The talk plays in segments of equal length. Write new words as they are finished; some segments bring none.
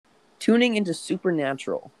tuning into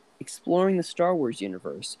Supernatural, exploring the Star Wars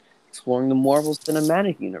universe, exploring the Marvel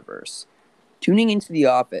Cinematic Universe, tuning into The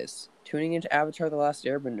Office, tuning into Avatar The Last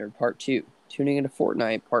Airbender Part 2, tuning into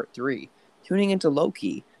Fortnite Part 3, tuning into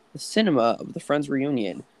Loki, the cinema of the Friends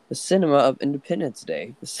reunion, the cinema of Independence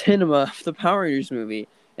Day, the cinema of the Power Rangers movie,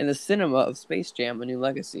 and the cinema of Space Jam: A New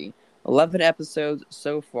Legacy. 11 episodes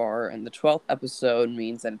so far, and the 12th episode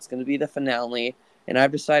means that it's going to be the finale, and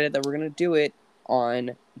I've decided that we're going to do it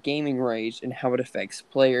on gaming rage and how it affects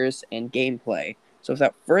players and gameplay. So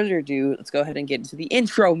without further ado, let's go ahead and get into the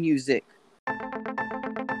intro music.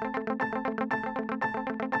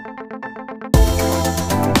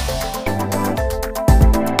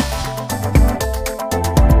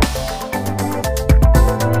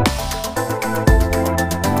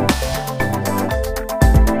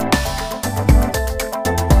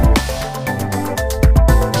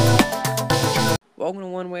 Welcome to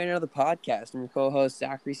One Way or Another podcast. I'm your co-host,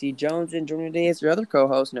 Zachary C. Jones, and joining me today is your other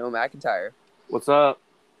co-host, Noah McIntyre. What's up?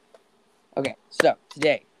 Okay, so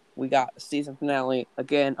today we got a season finale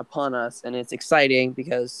again upon us, and it's exciting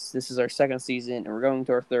because this is our second season, and we're going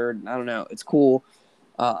to our third. And I don't know, it's cool.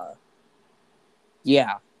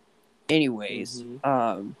 Yeah. Anyways,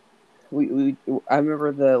 I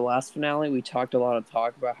remember the last finale. We talked a lot of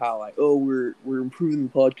talk about how we're improving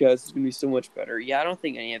the podcast. It's gonna be so much better. Yeah, I don't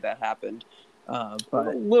think any of that happened. But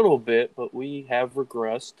a little bit, but we have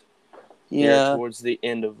regressed here towards the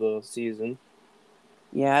end of the season.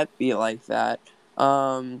 Yeah, it'd be like that.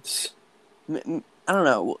 I don't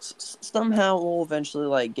know. Somehow we'll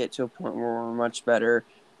eventually get to a point where we're much better.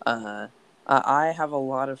 I have a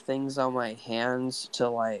lot of things on my hands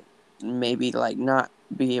to maybe not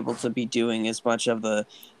be able to be doing as much of the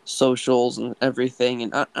socials and everything,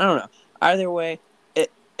 and I don't know. Either way,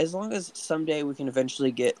 as long as someday we can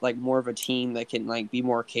eventually get more of a team that can be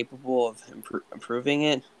more capable of improving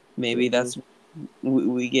it, maybe that's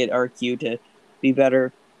we get RQ to be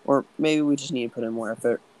better, or maybe we just need to put in more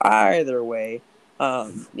effort. Either way,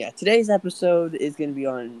 today's episode is going to be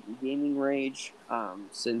on gaming rage,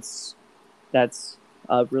 since that's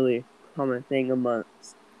a really common thing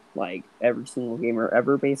amongst every single gamer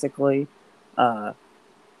ever, basically. What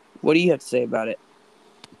do you have to say about it?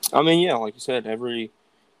 I mean, yeah, like you said, every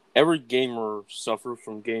gamer suffers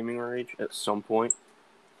from gaming rage at some point.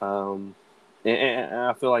 And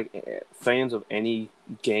I feel like fans of any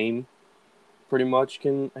game pretty much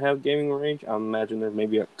can have gaming rage. I imagine there may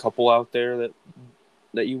be a couple out there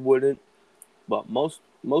that you wouldn't, but most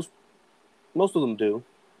of them do.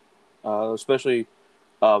 Especially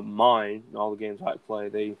mine, all the games I play,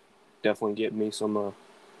 they definitely get me some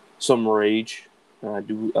rage. I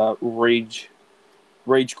do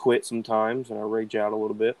rage quit sometimes, and I rage out a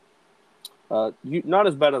little bit. Not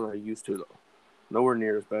as bad as I used to, though. Nowhere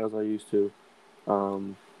near as bad as I used to.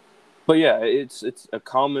 But yeah, it's a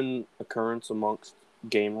common occurrence amongst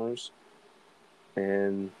gamers,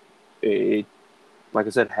 and it, like I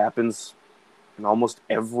said, happens in almost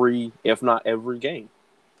every, if not every game.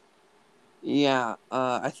 Yeah,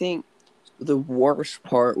 I think the worst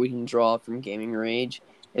part we can draw from gaming rage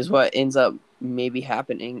is what ends up maybe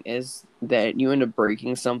happening is that you end up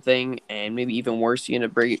breaking something, and maybe even worse, you end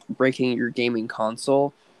up breaking your gaming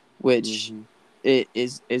console, which it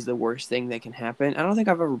is the worst thing that can happen. I don't think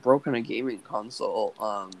I've ever broken a gaming console.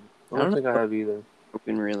 I don't think I have either.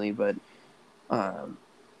 Broken really, but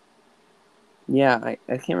yeah, I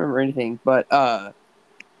can't remember anything, but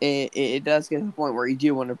it does get to the point where you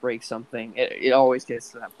do want to break something. It always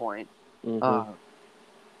gets to that point.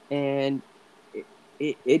 And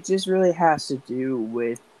it just really has to do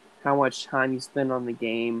with how much time you spend on the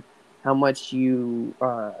game, how much you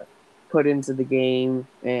put into the game,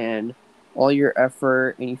 and all your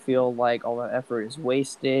effort, and you feel like all that effort is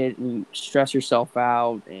wasted, and you stress yourself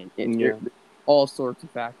out, and all sorts of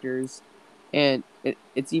factors. And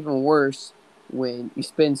it's even worse when you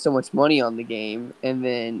spend so much money on the game, and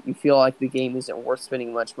then you feel like the game isn't worth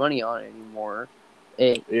spending much money on anymore.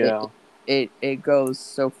 It goes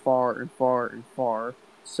so far and far and far.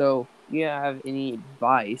 So, you have any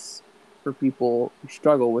advice for people who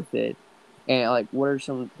struggle with it? And what are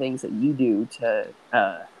some things that you do to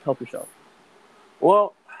help yourself?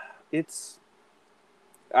 Well,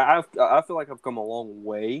 I feel like I've come a long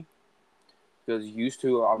way, because used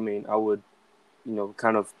to, I mean, I would,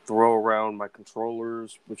 kind of throw around my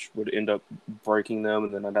controllers, which would end up breaking them,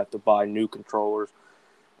 and then I'd have to buy new controllers.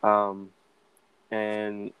 And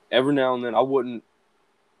every now and then I would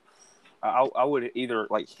either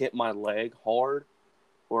hit my leg hard,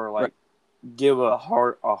 or give a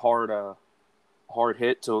hard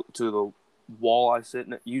hit to the wall I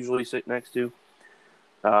usually sit next to.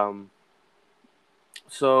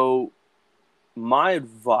 So my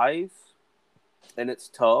advice, and it's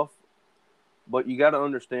tough, but you got to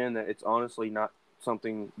understand that it's honestly not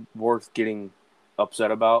something worth getting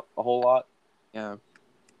upset about a whole lot. Yeah.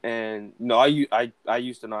 And no, I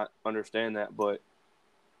used to not understand that, but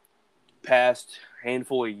past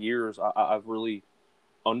handful of years, I've really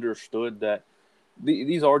understood that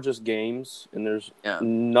these are just games, and there's Yeah.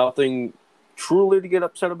 nothing truly to get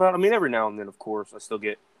upset about. I mean, every now and then, of course, I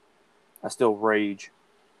still rage,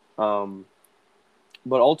 um,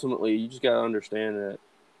 but ultimately, you just gotta understand that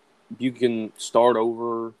you can start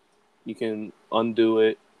over, you can undo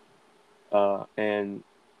it, and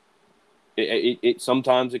it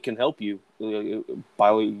sometimes it can help you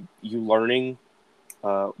by you learning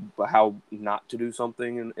how not to do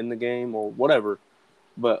something in the game or whatever.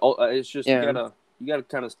 But it's just Yeah. you gotta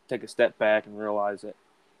kind of take a step back and realize that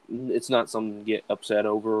it's not something to get upset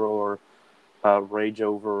over or rage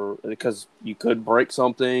over, because you could break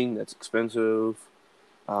something that's expensive.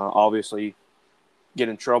 Obviously, get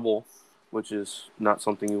in trouble, which is not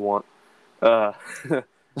something you want. Uh,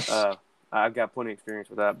 uh, I've got plenty of experience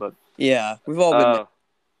with that, but Yeah. We've all been there. uh,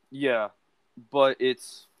 yeah, but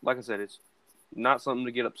it's like I said, it's not something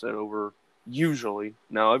to get upset over. Usually,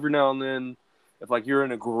 now every now and then, if like you're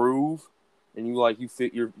in a groove and you like you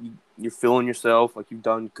fit you're feeling yourself like you've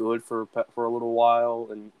done good for a little while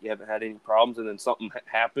and you haven't had any problems, and then something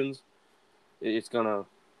happens, it's gonna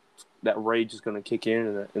that rage is gonna kick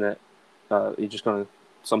in, and that you're just gonna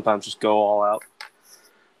sometimes just go all out.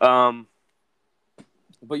 Um,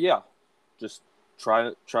 but yeah, just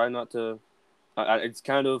try not to. It's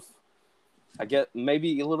kind of I get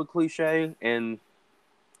maybe a little cliche, and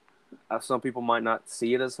some people might not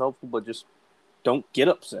see it as helpful, but just don't get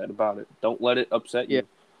upset about it. Don't let it upset Yeah.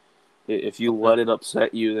 you. If you let it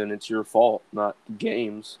upset you, then it's your fault, not the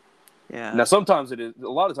game's. Yeah. Now, sometimes it is. A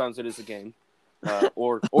lot of times, it is the game,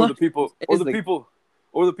 or Look, the people, it or is the the people,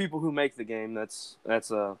 or the people who make the game.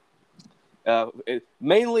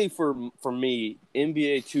 Mainly for me,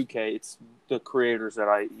 NBA 2K. It's the creators that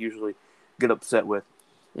I usually get upset with.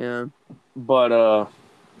 yeah. But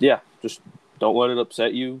yeah, just don't let it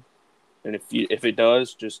upset you. And if it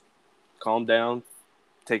does, just calm down,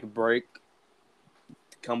 take a break,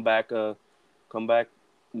 come back come back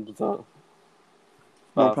with a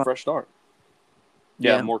More pop. fresh start.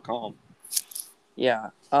 Yeah, Yeah. more calm. Yeah.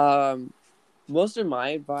 Most of my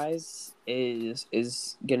advice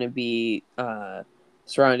is gonna be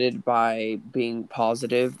surrounded by being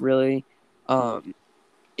positive. Really, Mm-hmm.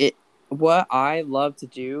 it what I love to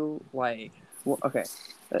do. Like, well, okay,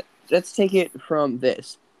 let's take it from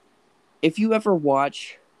this. If you ever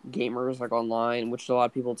watch gamers like online, which a lot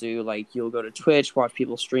of people do, like you'll go to Twitch, watch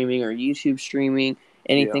people streaming or YouTube streaming,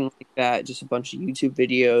 Yeah. anything like that, just a bunch of YouTube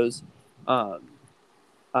videos. Um,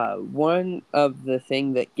 one of the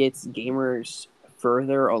thing that gets gamers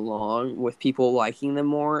further along with people liking them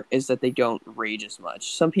more is that they don't rage as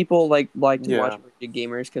much. Some people like to watch Yeah. raging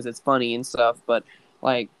gamers because it's funny and stuff, but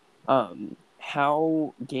like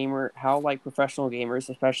how like professional gamers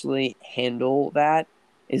especially handle that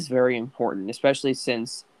is very important, especially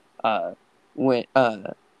since uh when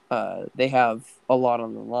they have a lot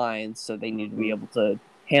on the line, so they need to be Mm-hmm. able to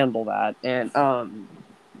handle that. And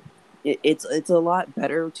it's a lot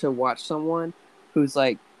better to watch someone who's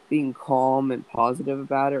like being calm and positive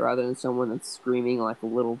about it rather than someone that's screaming like a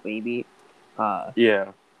little baby. Uh,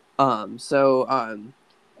 Yeah. so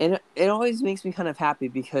and it always makes me kind of happy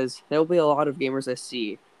because there'll be a lot of gamers I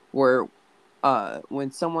see where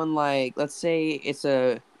when someone, like, let's say it's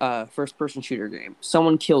a first person shooter game,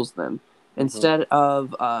 someone kills them, Mm-hmm. instead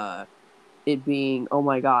of it being, oh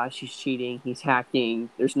my gosh, he's cheating, he's hacking,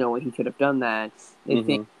 there's no way he could have done that. They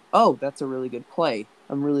think, Mm-hmm. oh, that's a really good play.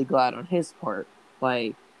 I'm really glad on his part.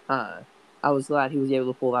 Like, uh, I was glad he was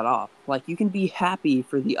able to pull that off. Like, you can be happy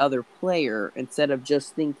for the other player instead of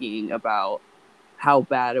just thinking about how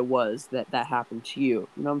bad it was that that happened to you.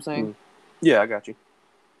 You know what I'm saying? Mm-hmm. Yeah, I got you.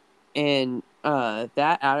 And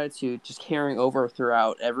that attitude just carrying over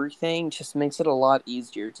throughout everything just makes it a lot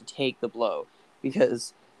easier to take the blow,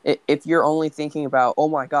 because if you're only thinking about, oh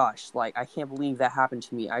my gosh, like, I can't believe that happened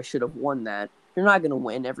to me, I should have won that, you're not going to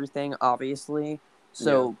win everything, obviously. Yeah.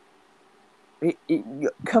 So it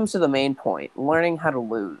comes to the main point, learning how to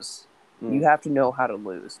lose. Mm. You have to know how to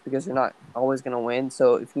lose because you're not always going to win.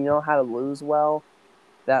 So if you know how to lose well,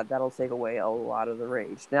 that'll take away a lot of the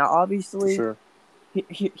rage. Now For obviously, sure.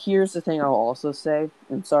 here's the thing I'll also say.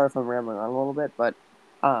 I'm sorry if I'm rambling on a little bit, but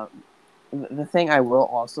um, the thing I will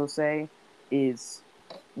also say is,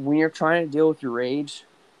 when you're trying to deal with your rage,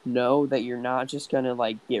 know that you're not just gonna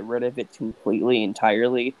like get rid of it completely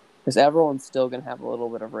entirely, because everyone's still gonna have a little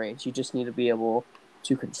bit of rage. You just need to be able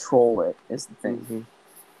to control it is the thing. Mm-hmm.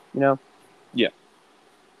 You know?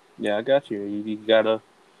 Yeah, I got you. You gotta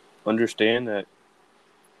understand that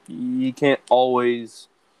you can't always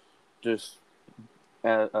just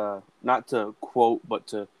not to quote, but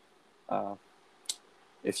to uh,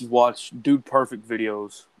 if you watch Dude Perfect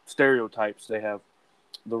videos, stereotypes, they have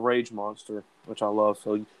the Rage Monster, which I love.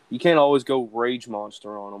 So you can't always go Rage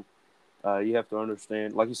Monster on them. You have to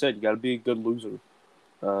understand, like you said, you got to be a good loser,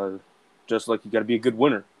 just like you got to be a good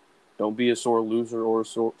winner. Don't be a sore loser or a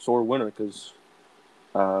sore winner, because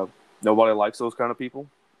nobody likes those kind of people.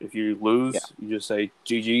 If you Yeah. lose, you just say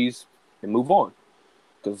GG's and move on.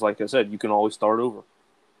 Because, like I said, you can always start over.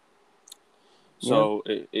 So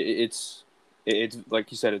it's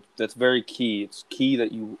like you said, that's very key. It's key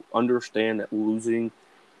that you understand that losing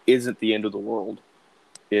isn't the end of the world.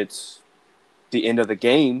 It's the end of the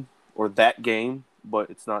game or that game, but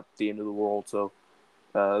it's not the end of the world. So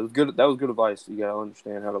it was good. That was good advice. You gotta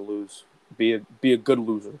understand how to lose. Be a good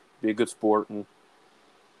loser. Be a good sport,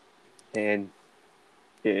 and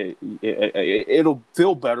it'll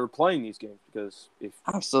feel better playing these games, because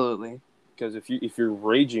Absolutely. if you're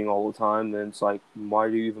raging all the time, then it's like, why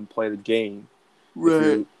do you even play the game?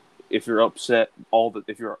 Right. If you're upset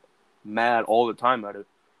if you're mad all the time at it.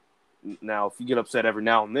 Now, if you get upset every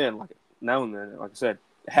now and then, like I said,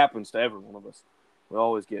 it happens to every one of us. We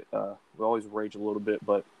always rage a little bit,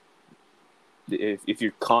 but if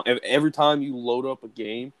you're every time you load up a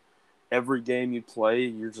game, every game you play,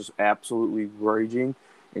 you're just absolutely raging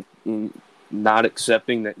and not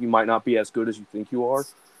accepting that you might not be as good as you think you are.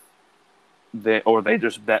 They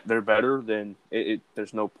just bet they're better. Then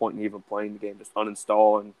there's no point in even playing the game. Just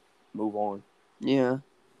uninstall and move on. Yeah.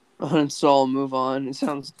 Uninstall, move on. It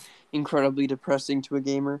sounds incredibly depressing to a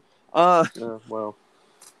gamer. Well,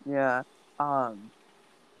 Yeah. Um.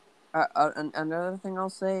 Another thing I'll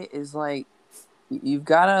say is like you've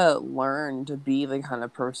gotta learn to be the kind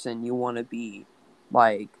of person you want to be.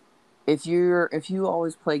 Like, if you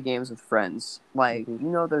always play games with friends, like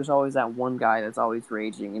mm-hmm. there's always that one guy that's always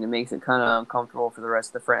raging, and it makes it kind of uncomfortable for the rest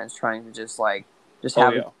of the friends trying to just Oh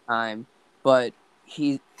have a yeah, good time. But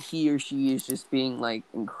he or she is just being like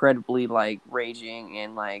incredibly like raging,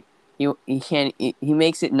 and like he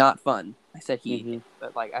makes it not fun. I said he, mm-hmm.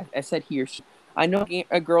 but like I said he or she. I know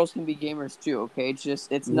girls can be gamers too. Okay, it's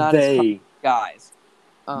not as common They, as guys.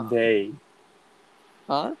 they,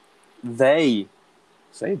 Huh? they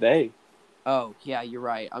say they. Oh yeah, you're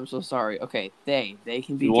right. I'm so sorry. Okay, they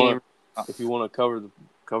can If be you want, gamers. Oh, if you want to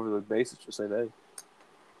cover the bases, just say they.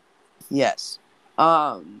 yes.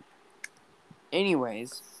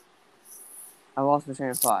 Anyways, I lost my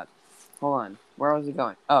train of thought. Hold on. Where was it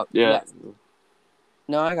going? Oh Yeah, yes.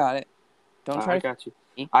 No, I got it. Don't I try to got you.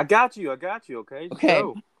 me. I got you. I got you. Okay, just Okay.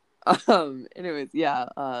 go. Anyways, yeah.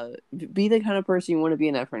 Be the kind of person you want to be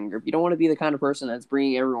in that friend group. You don't want to be the kind of person that's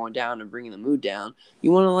bringing everyone down and bringing the mood down.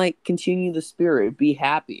 You want to like continue the spirit, be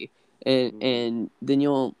happy, Mm-hmm. and then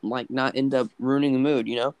you'll like not end up ruining the mood.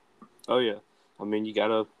 Oh yeah. I mean, you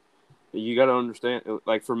gotta understand.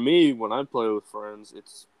 Like for me, when I play with friends,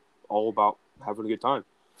 it's all about having a good time.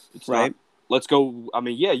 It's not Right. let's go. I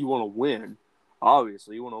mean, yeah, you want to win.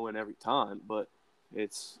 Obviously, you want to win every time, but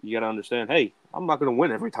you gotta understand. Hey, I'm not gonna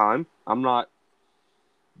win every time. I'm not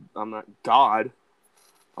God.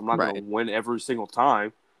 I'm not gonna Right. win every single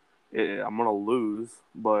time. I'm gonna lose,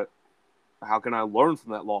 but how can I learn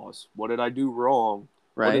from that loss? What did I do wrong?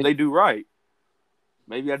 What did Right. they do right?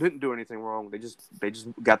 Maybe I didn't do anything wrong. They just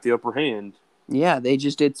got the upper hand. Yeah, they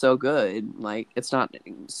just did so good. Like it's not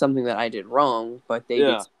something that I did wrong, but they did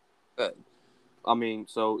Yeah. so good. I mean,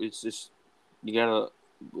 so it's just you gotta,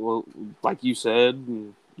 well, like you said,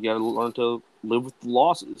 you gotta learn to live with the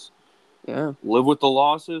losses. Yeah. Live with the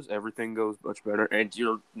losses. Everything goes much better, and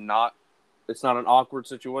you're not. It's not an awkward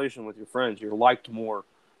situation with your friends. You're liked more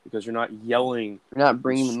because you're not yelling You're not and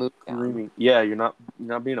bringing the mood down. screaming. Yeah, you're not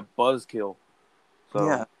being a buzzkill. So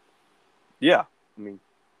Yeah. yeah, I mean,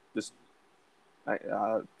 just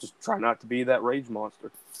just try not to be that rage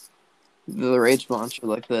monster. The rage monster,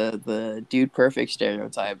 like the dude perfect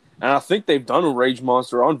stereotype. And I think they've done a rage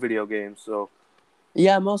monster on video games. So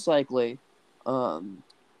Yeah, most likely. Um,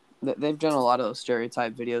 they've done a lot of those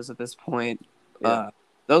stereotype videos at this point. yeah,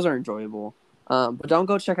 Those are enjoyable. But don't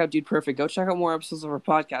go check out Dude Perfect. Go check out more episodes of our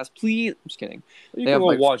podcast, please. I'm just kidding. you They can have go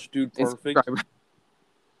like watch Dude Perfect. subscribers.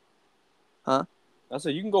 Huh? I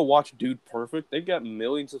said you can go watch Dude Perfect. They've got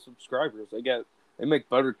millions of subscribers. They make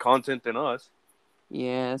better content than us.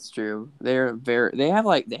 Yeah, that's true. They have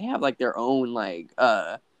their own like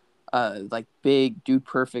big Dude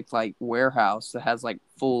Perfect like warehouse that has like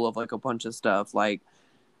full of like a bunch of stuff. Like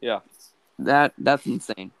Yeah, That's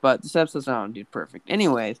insane. But this episode's not dude perfect.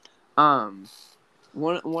 Anyways, um,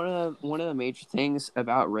 one of the major things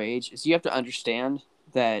about rage is you have to understand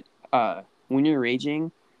that when you're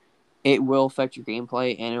raging, it will affect your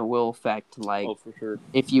gameplay and it will affect like Oh, for sure.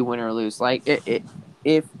 if you win or lose. Like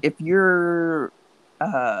if you're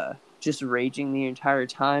just raging the entire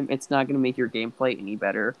time, it's not going to make your gameplay any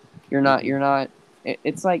better. You're not.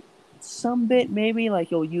 It's like some bit maybe like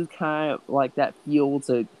you'll use kind of like that fuel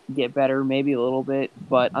to get better, maybe a little bit,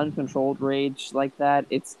 but uncontrolled rage like that,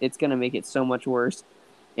 it's going to make it so much worse,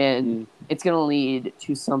 and Mm. it's going to lead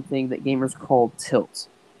to something that gamers call tilt.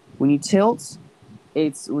 When you tilt,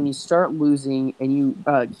 it's when you start losing and you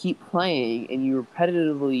keep playing and you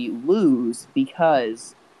repetitively lose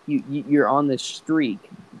because you're on this streak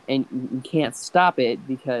and you can't stop it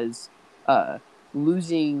because uh,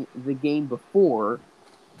 losing the game before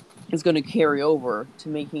is going to carry over to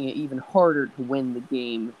making it even harder to win the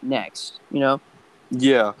game next. You know,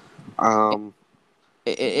 Yeah. it, Um.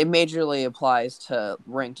 it majorly applies to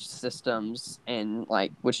ranked systems and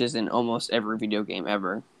like which is in almost every video game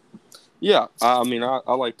ever. Yeah. I mean,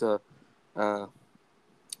 I like to uh,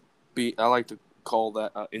 I like to call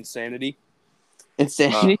that insanity. Uh,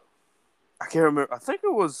 Insanity. I can't remember. I think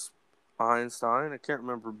it was Einstein. I can't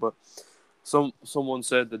remember, but someone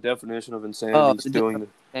said the definition of insanity Oh, is the doing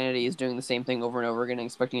different entity is doing the same thing over and over again,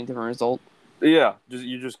 expecting a different result. yeah,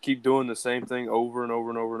 you just keep doing the same thing over and over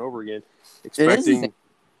and over and over again, It is the same.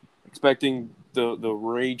 expecting the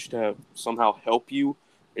rage to somehow help you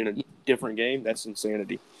in a different game. That's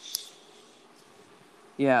insanity.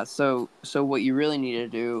 Yeah. So what you really need to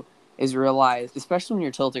do is realize, especially when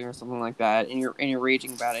you're tilting or something like that, and you're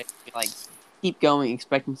raging about it, you like keep going,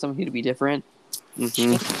 expecting something to be different. Change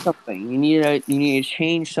Mm-hmm. something. You need to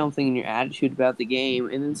change something in your attitude about the game,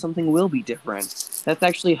 and then something will be different. That's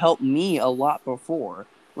actually helped me a lot before.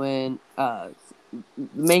 When the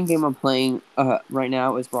main game I'm playing right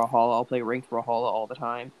now is Brawlhalla. I'll play ranked Brawlhalla all the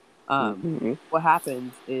time. Mm-hmm. What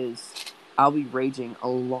happens is I'll be raging a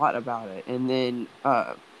lot about it, and then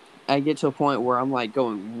I get to a point where I'm like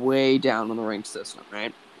going way down on the ranked system,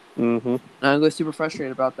 right? Mm-hmm. And I get super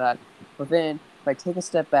frustrated about that. But then if I take a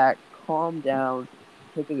step back, calm down,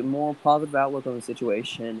 take a more positive outlook on the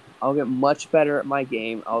situation, I'll get much better at my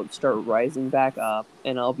game. I'll start rising back up,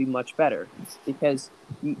 and I'll be much better because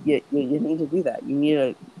you need to do that. You need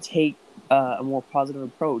to take a more positive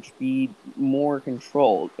approach, be more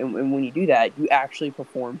controlled, and when you do that, you actually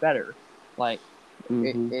perform better. Like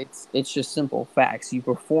Mm-hmm. it's just simple facts. You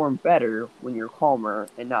perform better when you're calmer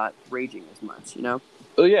and not raging as much. You know.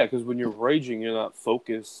 Oh yeah, because when you're raging, you're not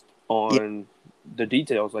focused Yeah. on the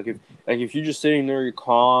details. Like if you're just sitting there, you're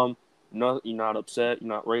calm, you're not upset, you're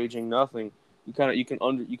not raging, nothing. You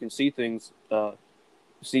can see things,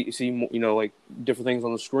 see like different things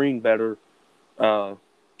on the screen better, uh,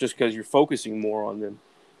 just because you're focusing more on them.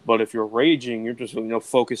 But if you're raging, you're just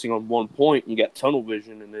focusing on one point. And you got tunnel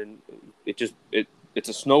vision, and then it's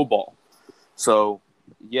a snowball. So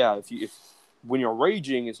yeah, if when you're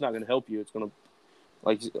raging, it's not going to help you. It's going to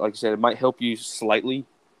like I said, it might help you slightly,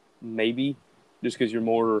 maybe, just because you're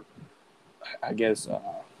more, I guess,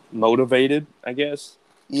 motivated, I guess,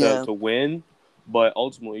 Yeah. to win. But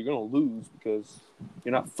ultimately, you're gonna lose because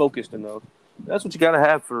you're not focused enough. That's what you gotta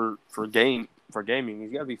have for gaming. You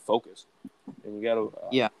gotta be focused, and you gotta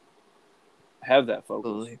Yeah. have that focus.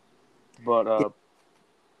 Absolutely. But Yeah.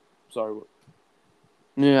 sorry,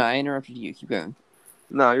 No, I interrupted you. Keep going.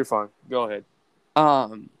 no, you're fine. Go ahead.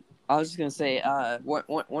 Um, I was just gonna say,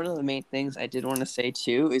 one of the main things I did want to say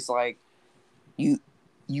too is like you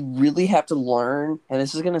you really have to learn, and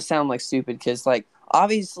this is gonna sound like stupid because like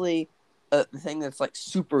obviously the thing that's like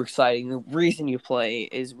super exciting, the reason you play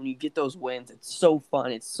is when you get those wins. It's so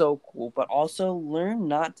fun, it's so cool, but also learn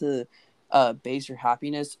not to base your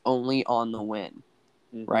happiness only on the win,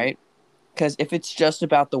 Mm-hmm. right? Because if it's just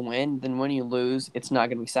about the win, then when you lose, it's not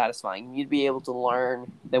going to be satisfying. You need to be able to learn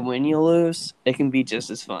that when you lose, it can be just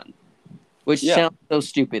as fun. Which Yeah. sounds so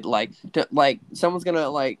stupid. Like someone's gonna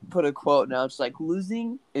like put a quote now. It's like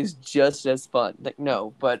losing is just as fun. Like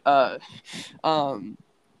no, but um,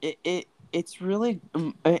 it's really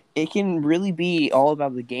it can really be all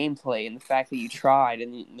about the gameplay and the fact that you tried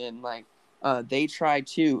and then like they tried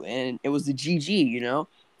too and it was the GG. You know,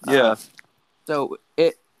 Yeah. so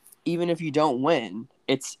it even if you don't win,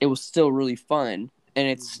 it was still really fun and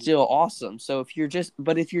it's still awesome. So if you're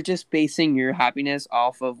just basing your happiness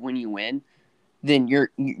off of when you win, then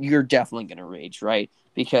you're definitely gonna rage, right? Oh,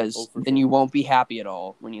 Because for then sure. you won't be happy at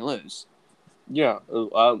all when you lose. Yeah.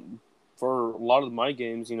 For a lot of my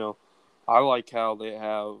games, I like how they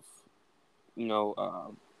have,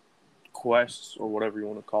 quests or whatever you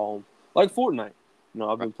want to call them. like Fortnite.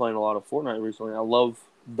 I've been playing a lot of Fortnite recently. I love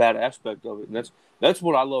that aspect of it, and that's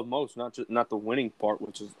what I love most. Not the winning part,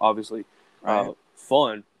 which is obviously Right.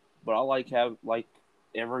 fun, but I like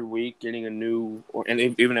every week getting a new, and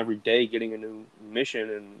even every day getting a new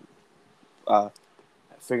mission and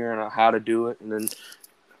figuring out how to do it, and then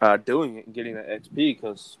doing it and getting that XP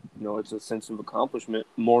because it's a sense of accomplishment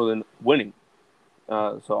more than winning.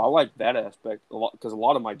 So I like that aspect a lot because a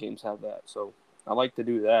lot of my games have that. So I like to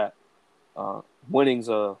do that. Winning's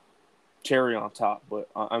a cherry on top, but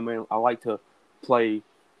I mean I like to play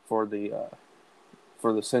for the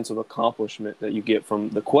sense of accomplishment that you get from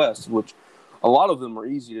the quests, which a lot of them are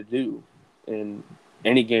easy to do in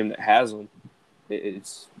any game that has them.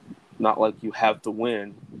 It's not like you have to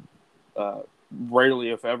win. Rarely,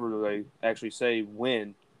 if ever, do they actually say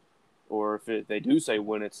win, or they do say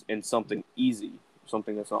win, it's in something easy,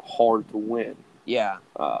 something that's not hard to win. Yeah.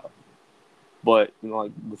 But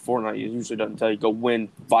like with Fortnite, it usually doesn't tell you go win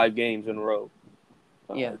 5 games in a row.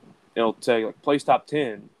 Yeah. It'll tell you like place top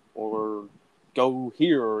 10 or go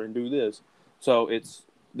here and do this. So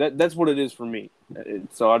that's what it is for me.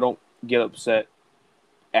 So I don't get upset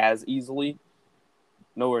as easily,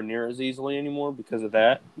 nowhere near as easily anymore because of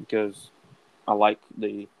that. Because I like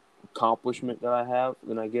the accomplishment that I have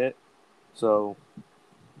that I get. So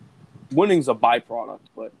winning's a byproduct,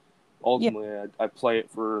 but Yeah. ultimately I play it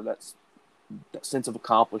for that sense of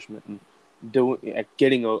accomplishment and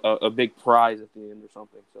getting a big prize at the end or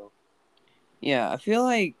something. So Yeah. I feel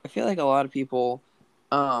like a lot of people,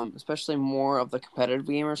 especially more of the competitive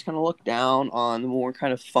gamers, kind of look down on the more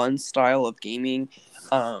kind of fun style of gaming.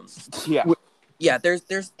 Um, yeah, yeah, there's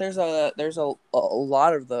a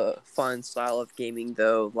lot of the fun style of gaming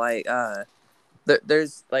though, like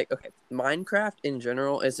there's like, okay, Minecraft in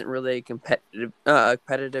general isn't really a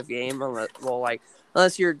competitive game unless, well, like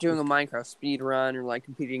unless you're doing a Minecraft speed run or like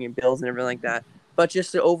competing in builds and everything like that. But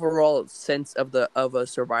just the overall sense of a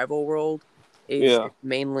survival world is yeah,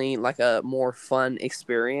 mainly like a more fun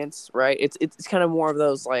experience, right? It's kind of more of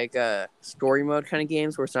those like story mode kind of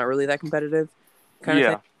games where it's not really that competitive kind of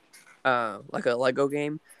thing. yeah, Like a Lego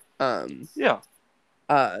game. Um yeah,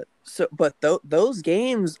 but those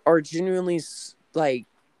games are genuinely like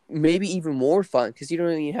maybe even more fun because you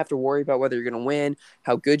don't even have to worry about whether you're gonna win,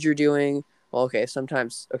 how good you're doing. Well, okay,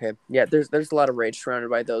 sometimes, okay, yeah, there's a lot of rage surrounded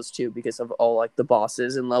by those too because of all like the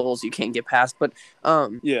bosses and levels you can't get past. But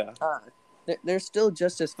yeah, uh, they're still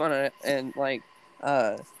just as fun, and like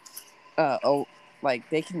uh oh, like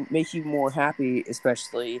they can make you more happy,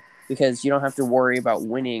 especially because you don't have to worry about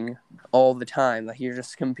winning all the time. Like you're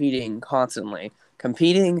just competing constantly.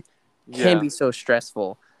 Competing can yeah. be so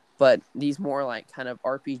stressful, but these more like kind of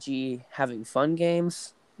RPG having fun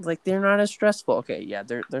games, like they're not as stressful. Okay, yeah,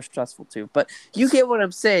 they're stressful too, but you get what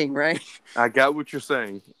I'm saying, right? I got what you're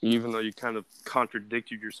saying, even though you kind of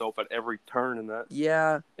contradicted yourself at every turn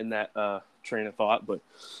Yeah, in that train of thought. But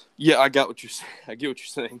yeah, I got what you're saying. I get what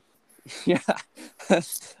you're saying. yeah.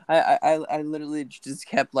 I literally just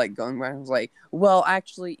kept like going back. I was like, well,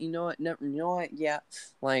 actually, you know what? No, you know what? Yeah,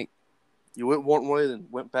 like You went one way, then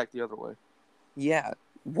went back the other way. yeah,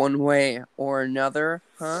 one way or another,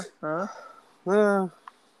 huh? Huh? Uh,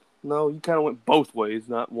 no, you kind of went both ways,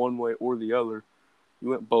 not one way or the other. You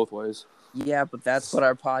went both ways. Yeah, but that's what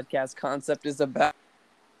our podcast concept is about.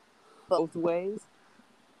 Both ways.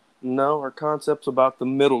 No, our concept's about the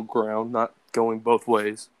middle ground, not going both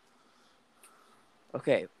ways.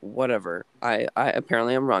 Okay, whatever. I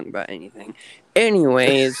apparently I'm wrong about anything.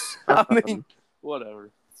 Anyways, I mean,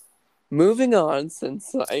 whatever. moving on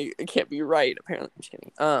since I can't be right. Apparently, I'm just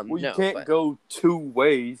kidding. Well, you No, can't but go 2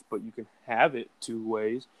 ways, but you can have it 2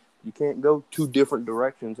 ways. You can't go 2 different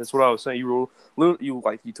directions. That's what I was saying. You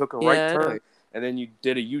took a right yeah, I know. turn and then you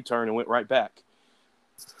did a U-turn and went right back.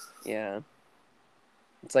 Yeah,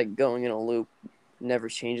 it's like going in a loop, never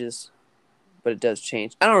changes, but it does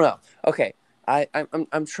change. I don't know. Okay,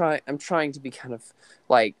 I'm trying to be kind of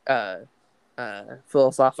like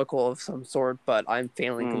philosophical of some sort, but I'm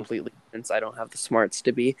failing Hmm. completely since I don't have the smarts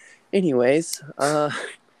to be. Anyways,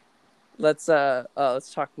 let's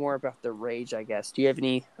talk more about the rage, I guess. Do you have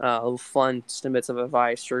any fun snippets of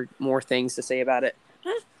advice or more things to say about it?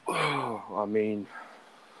 I mean,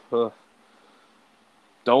 uh,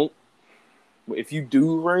 don't. If you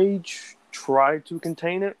do rage, try to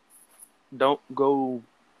contain it. Don't go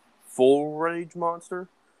full rage monster,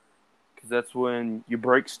 because that's when you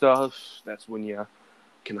break stuff. That's when you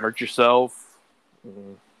can hurt yourself.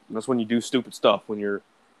 That's when you do stupid stuff when you're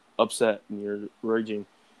upset and you're raging.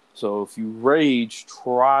 So if you rage,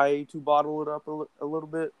 try to bottle it up a little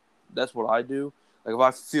bit. That's what I do. Like if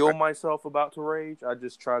I feel myself about to rage, I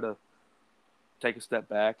just try to take a step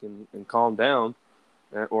back and calm down,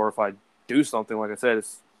 or if I do something, like I said,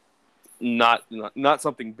 it's not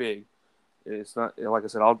something big. It's not like I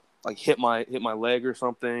said. I'll like hit my leg or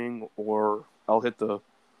something, or I'll hit the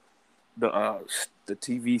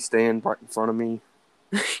TV stand right in front of me,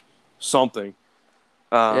 something.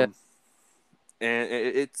 Yeah. And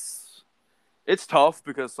it's tough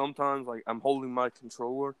because sometimes like I'm holding my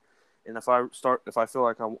controller, and if I feel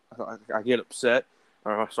like I get upset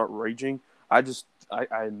or I start raging, I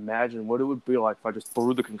imagine what it would be like if I just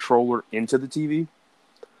threw the controller into the TV.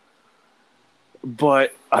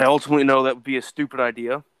 But I ultimately know that would be a stupid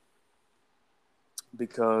idea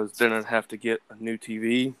because then I'd have to get a new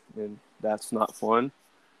TV, and that's not fun.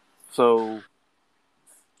 So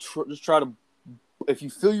just try to, if you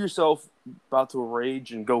feel yourself about to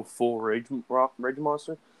rage and go full rage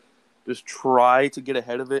monster, just try to get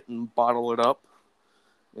ahead of it and bottle it up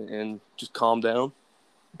and just calm down.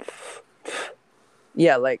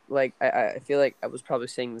 Yeah, like I feel like I was probably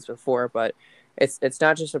saying this before, but it's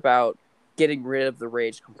not just about getting rid of the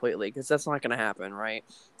rage completely, because that's not going to happen, right?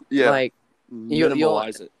 Yeah, Like you'll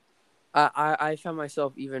minimalize it. I found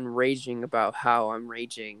myself even raging about how I'm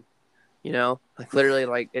raging, like literally,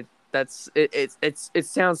 like it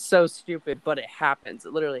sounds so stupid, but it happens.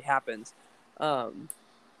 It literally happens. Um,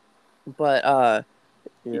 but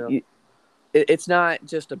Yeah. it's not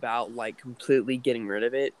just about like completely getting rid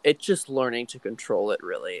of it. It's just learning to control it.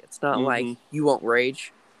 Really, it's not like Mm-hmm. you won't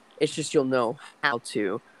rage. It's just you'll know how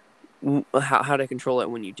to control it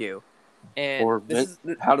when you do. And Or this is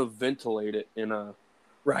how to ventilate it in a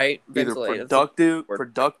right. either Ventilate. That's the word.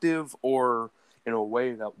 productive or in a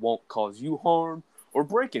way that won't cause you harm or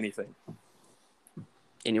break anything.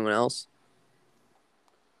 Anyone else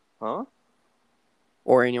Huh?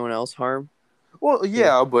 or anyone else harm? Well,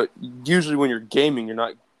 Yeah. yeah, but usually when you're gaming, you're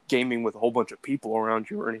not gaming with a whole bunch of people around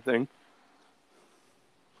you or anything.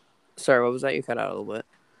 Sorry, what was that? You cut out a little bit.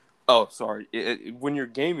 Oh, sorry. When you're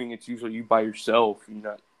gaming, it's usually you by yourself. You're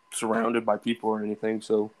not surrounded by people or anything.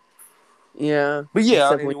 So, Yeah, but yeah,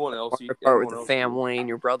 except when anyone you're else, apart with anyone the else. family and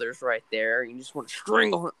your brother's right there, and you just want to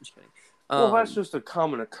strangle him. Just kidding. Well, that's Um, just a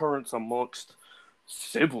common occurrence amongst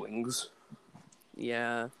siblings.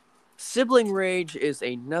 yeah, sibling rage is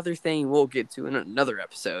another thing we'll get to in another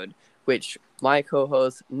episode, which my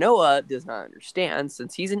co-host Noah does not understand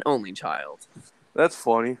since he's an only child. That's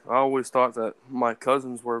funny. I always thought that my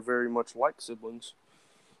cousins were very much like siblings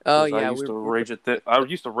Oh because yeah, I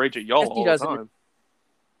used to rage at y'all guess he all the doesn't. time.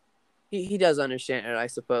 He does understand it, I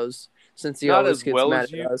suppose, since he Not always as gets well mad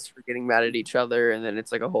as at you. us for getting mad at each other, and then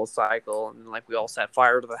it's like a whole cycle, and like we all set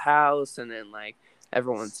fire to the house, and then like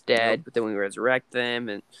everyone's Yep. dead, but then we resurrect them,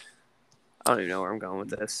 and I don't even know where I'm going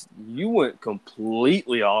with this. You went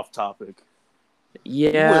completely off topic.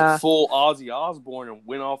 You went Yeah, full Ozzy Osbourne and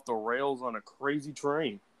went off the rails on a crazy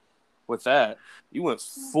train. With that, you went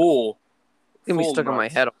it's gonna be full stuck on my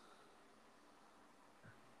nuts. head.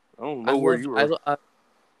 I don't know where you were.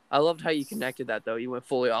 I loved how you connected that though. You went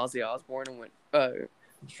fully Ozzy Osbourne and went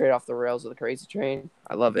straight off the rails of the crazy train.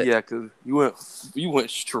 I love it. Yeah, because you went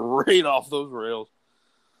straight off those rails.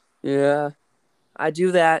 Yeah, I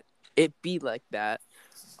do that. It be like that.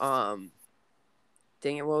 Um,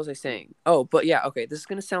 Dang it, what was I saying? Oh, but yeah, okay, this is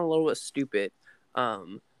gonna sound a little bit stupid.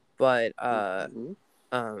 Um, but Mm-hmm.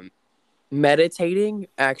 um meditating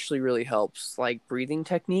actually really helps. Like breathing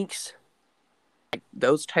techniques,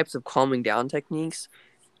 those types of calming down techniques,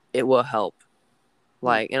 it will help.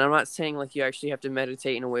 Like, and I'm not saying like you actually have to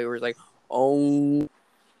meditate in a way where it's like, oh,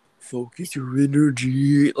 focus your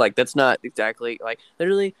energy. Like that's not exactly like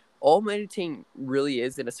literally all meditating really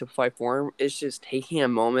is in a simplified form is just taking a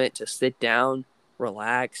moment to sit down,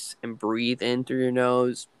 relax, and breathe in through your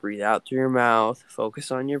nose, breathe out through your mouth,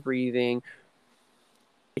 focus on your breathing.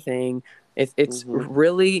 Thing. It's Mm-hmm.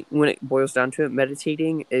 really when it boils down to it,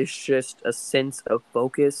 meditating is just a sense of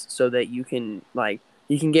focus so that you can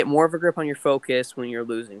get more of a grip on your focus when you're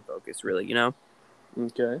losing focus, really.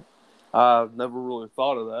 Okay. I've never really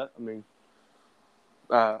thought of that. I mean,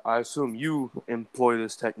 I assume you employ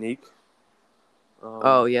this technique.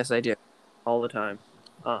 Oh Um, yes, I do. All the time.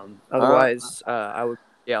 uh, Otherwise, I would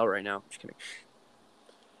yell right now. Just kidding.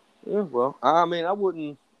 yeah. Well, I mean, I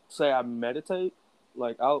wouldn't say I meditate.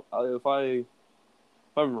 Like, if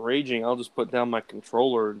I'm raging, I'll just put down my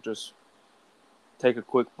controller and just take a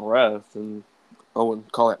quick breath, and I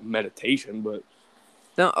wouldn't call it meditation, but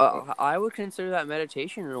No, I would consider that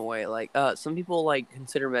meditation in a way. Like, some people like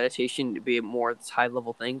consider meditation to be a more high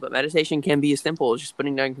level thing, but meditation can be as simple as just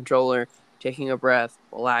putting down a controller, taking a breath,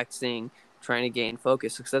 relaxing, trying to gain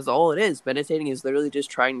focus. Because that's all it is. Meditating is literally just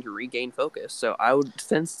trying to regain focus. So I would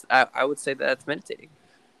say that that's meditating.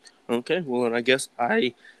 Okay, well, then I guess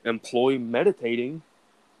I employ meditating.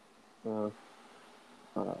 Uh,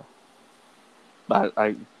 uh, but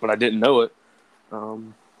I didn't know it.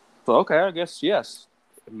 So okay, I guess yes,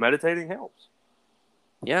 meditating helps.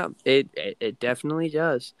 Yeah, it definitely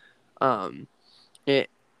does. Um, it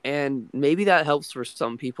and maybe that helps for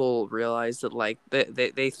some people realize that like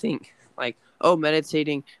they think like, oh,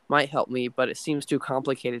 meditating might help me, but it seems too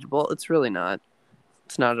complicated. Well, it's really not.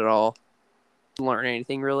 It's not at all. Learn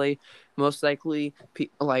anything really. Most likely,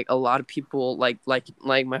 like a lot of people, like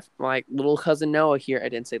my little cousin Noah here. I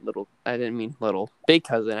didn't say little. I didn't mean little. Big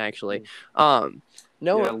cousin actually. Um,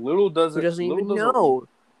 Yeah, Noah, who doesn't little even doesn't. know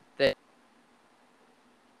that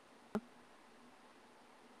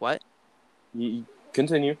what. You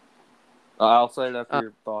continue. I'll say it after Uh,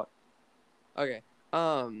 your thought. okay.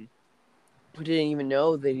 Who didn't even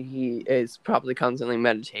know that he is probably constantly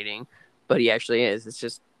meditating, but he actually is. It's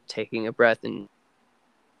just taking a breath and.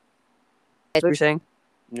 That's what you're saying?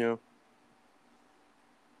 Yeah.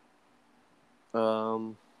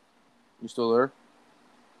 You still there?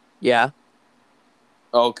 Yeah.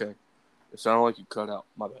 Oh, okay. It sounded like you cut out.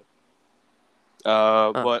 My bad.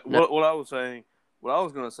 But No. what I was saying, what I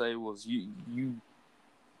was gonna say was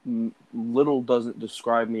little doesn't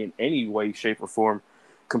describe me in any way, shape, or form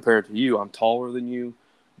compared to you. I'm taller than you,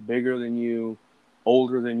 bigger than you,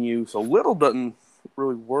 older than you. So little doesn't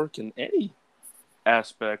really work in any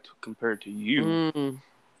aspect compared to you.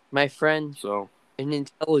 My friend, So, in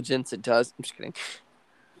intelligence, it does. I'm just kidding.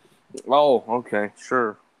 oh, okay,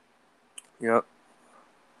 sure. Yep.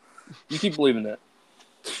 You keep believing that.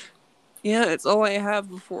 Yeah, it's all I have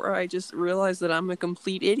before I just realize that I'm a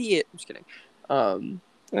complete idiot. I'm just kidding.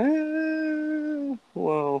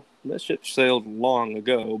 Well, that ship sailed long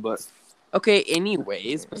ago, but Okay,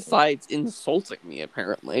 anyways, besides insulting me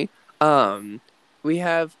apparently, um we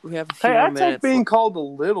have a few hey, more minutes left. I take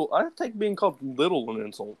being called little an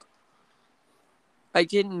insult. I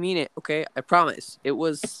didn't mean it, okay? I promise. It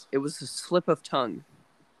was a slip of tongue.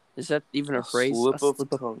 Is that even a A phrase? A slip of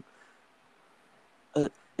slip of tongue.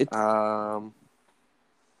 it Um,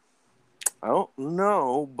 I don't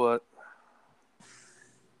know, but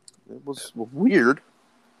it was weird.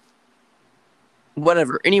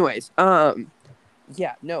 whatever. Anyways,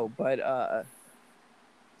 yeah, no, but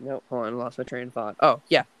no, hold on, I lost my train of thought. Oh,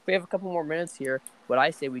 yeah. We have a couple more minutes here. What I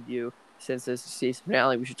say we do, since this is season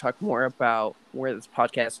finale, we should talk more about where this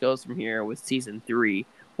podcast goes from here with season 3,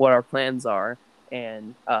 what our plans are,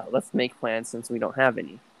 and let's make plans since we don't have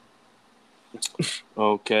any.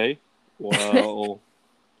 Okay, well,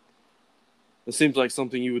 it seems like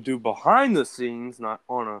something you would do behind the scenes, not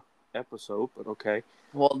on a episode. But okay.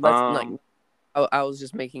 Well, that's like Um, I was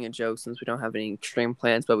just making a joke since we don't have any extreme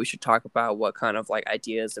plans, but we should talk about what kind of like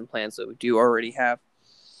ideas and plans that we do already have.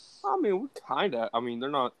 I mean, we kind of. I mean, they're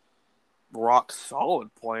not rock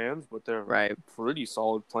solid plans, but they're Right. pretty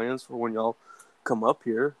solid plans for when y'all come up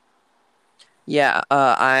here Yeah,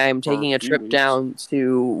 I'm for a taking a few trip weeks. down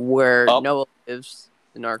to where Up, Noah lives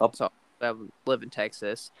in up. Arkansas. I live in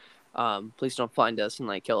Texas. Please don't find us and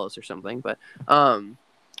like kill us or something. But Oh,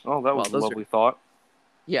 that was well, a those are lovely thought.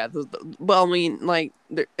 yeah. Well, I mean, like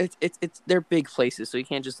they're big places, so you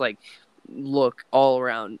can't just like look all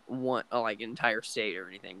around one like entire state or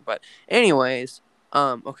anything. But anyways,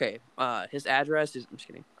 okay. His address is. I'm just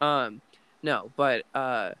kidding. No, but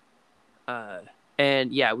uh,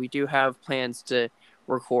 and yeah, we do have plans to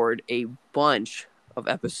record a bunch of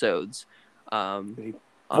episodes. Um,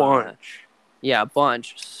 A uh, bunch. yeah, a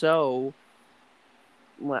bunch. So,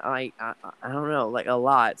 I don't know, like a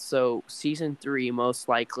lot. So, season 3, most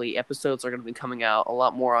likely, episodes are going to be coming out a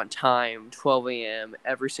lot more on time, 12 a.m.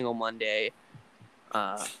 every single Monday.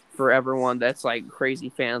 For everyone that's like crazy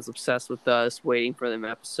fans obsessed with us, waiting for them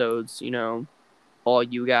episodes, all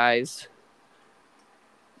you guys.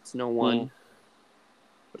 It's no Hmm. one.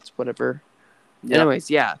 It's whatever. Yeah. Anyways,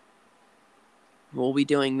 yeah, we'll be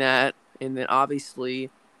doing that, and then obviously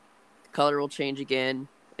the color will change again.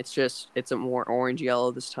 It's a more orange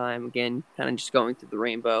yellow this time. Again, kind of just going through the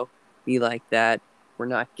rainbow. Be like that. We're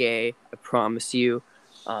not gay, I promise you.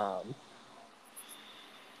 Um,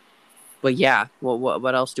 but yeah,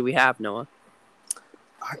 what else do we have, Noah?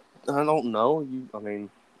 I don't know. I mean,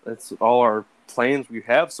 that's all our plans we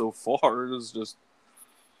have so far. It is just.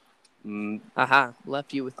 Aha,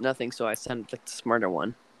 left you with nothing, so I sent like the smarter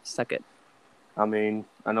one. Suck it. I mean,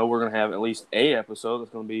 I know we're gonna have at least a episode that's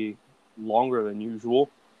gonna be longer than usual.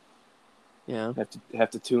 Yeah, Have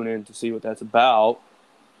to tune in to see what that's about.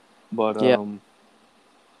 But yeah.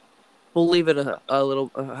 We'll leave it a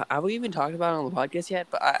little. Have we even talked about it on the podcast yet?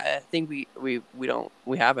 But I think we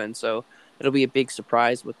haven't. So it'll be a big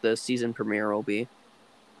surprise what the season premiere will be.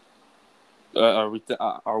 Are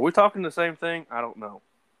we talking the same thing? I don't know.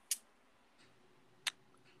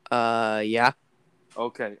 Yeah.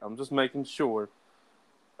 Okay, I'm just making sure.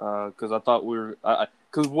 Because I thought we were.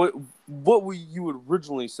 Because what you had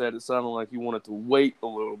originally said, it sounded like you wanted to wait a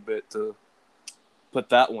little bit to put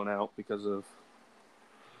that one out because of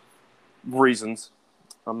reasons.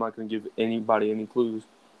 I'm not going to give anybody any clues.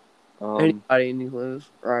 Anybody any clues?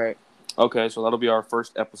 Right. Okay, so that'll be our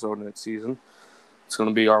first episode next season. It's going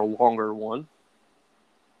to be our longer one.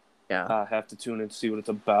 Yeah. I have to tune in to see what it's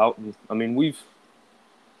about. And, I mean, we've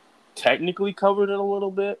technically covered it a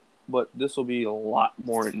little bit, but this will be a lot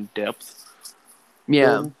more in depth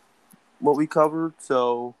than what we covered.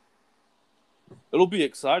 So it'll be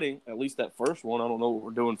exciting. At least that first one. I don't know what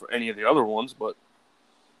we're doing for any of the other ones, but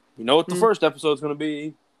we know what the first episode's going to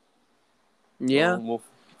be. Yeah. We'll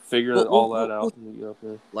figure all that out when we get up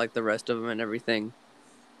there. Like the rest of them and everything.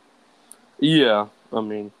 Yeah, I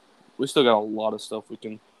mean, we still got a lot of stuff we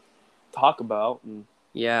can talk about. And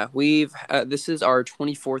yeah, we've this is our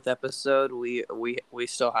 24th episode. We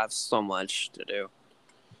still have so much to do.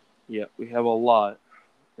 Yeah, we have a lot,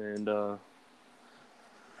 and we'll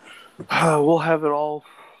have it all.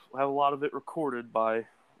 We'll have a lot of it recorded by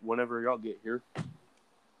whenever y'all get here.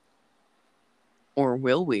 Or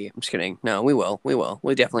will we? I'm just kidding. No, we will. We will.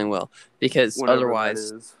 We definitely will. Because whenever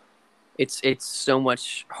otherwise, it's so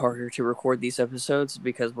much harder to record these episodes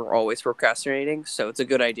because we're always procrastinating. So it's a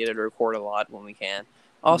good idea to record a lot when we can.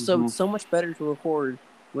 Also, it's so much better to record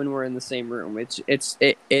when we're in the same room.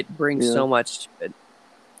 It brings so much to it.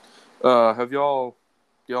 Have y'all?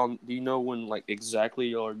 Do you know when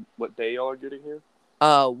exactly what day y'all are getting here?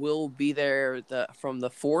 We'll be there from the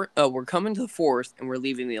 4th. We're coming to the 4th and we're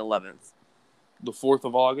leaving the 11th. The 4th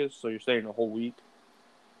of August, so you're staying a whole week?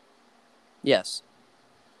 Yes.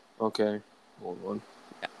 Okay. Hold on.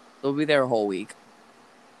 Yeah. We'll be there a whole week.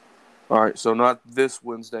 All right, so not this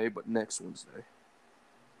Wednesday, but next Wednesday.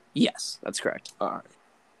 Yes, that's correct. All right.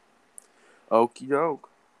 Okie doke.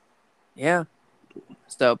 Yeah.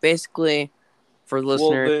 So basically, for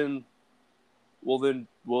listeners... Well then,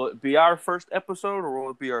 will it be our first episode or will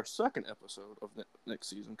it be our second episode of next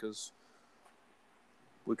season? Because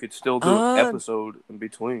we could still do an episode in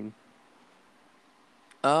between.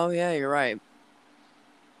 Oh yeah, you're right.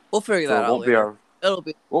 We'll figure that out later. It'll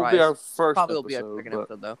be our first probably episode. Will be our second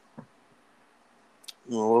episode though.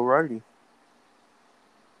 Well, alrighty.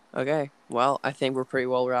 Okay. Well, I think we're pretty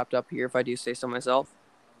well wrapped up here. If I do say so myself.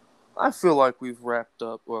 I feel like we've wrapped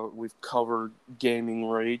up. Well, we've covered Gaming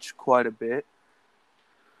Rage quite a bit.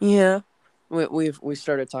 Yeah, we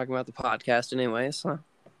started talking about the podcast anyways. Huh?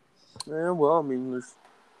 Yeah, well, I mean,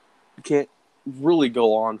 you can't really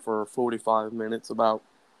go on for 45 minutes about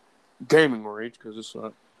Gaming Rage because it's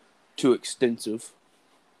not too extensive.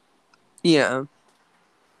 Yeah.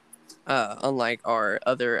 Unlike our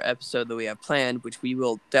other episode that we have planned, which we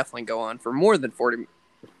will definitely go on for more than 40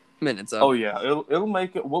 minutes of. Oh yeah, it'll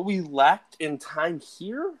make it. What we lacked in time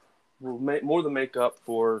here will more than make up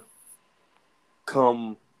for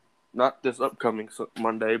not this upcoming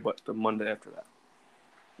Monday, but the Monday after that.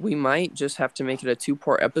 We might just have to make it a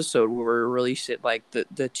 2-part episode where we release it like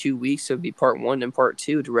the 2 weeks. So it'd be part 1 and part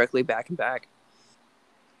 2 directly back and back.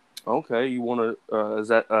 Okay, you want to? Is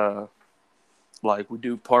that we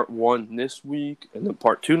do part 1 this week and then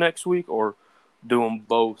part 2 next week, or do them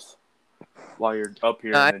both while you're up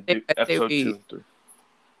here and then do episode 2 and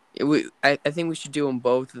 3? I think we should do them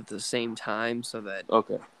both at the same time so that.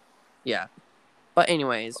 Okay. Yeah. But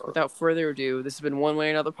anyways, without further ado, this has been One Way or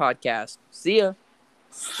Another podcast. See ya.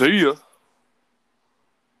 See ya.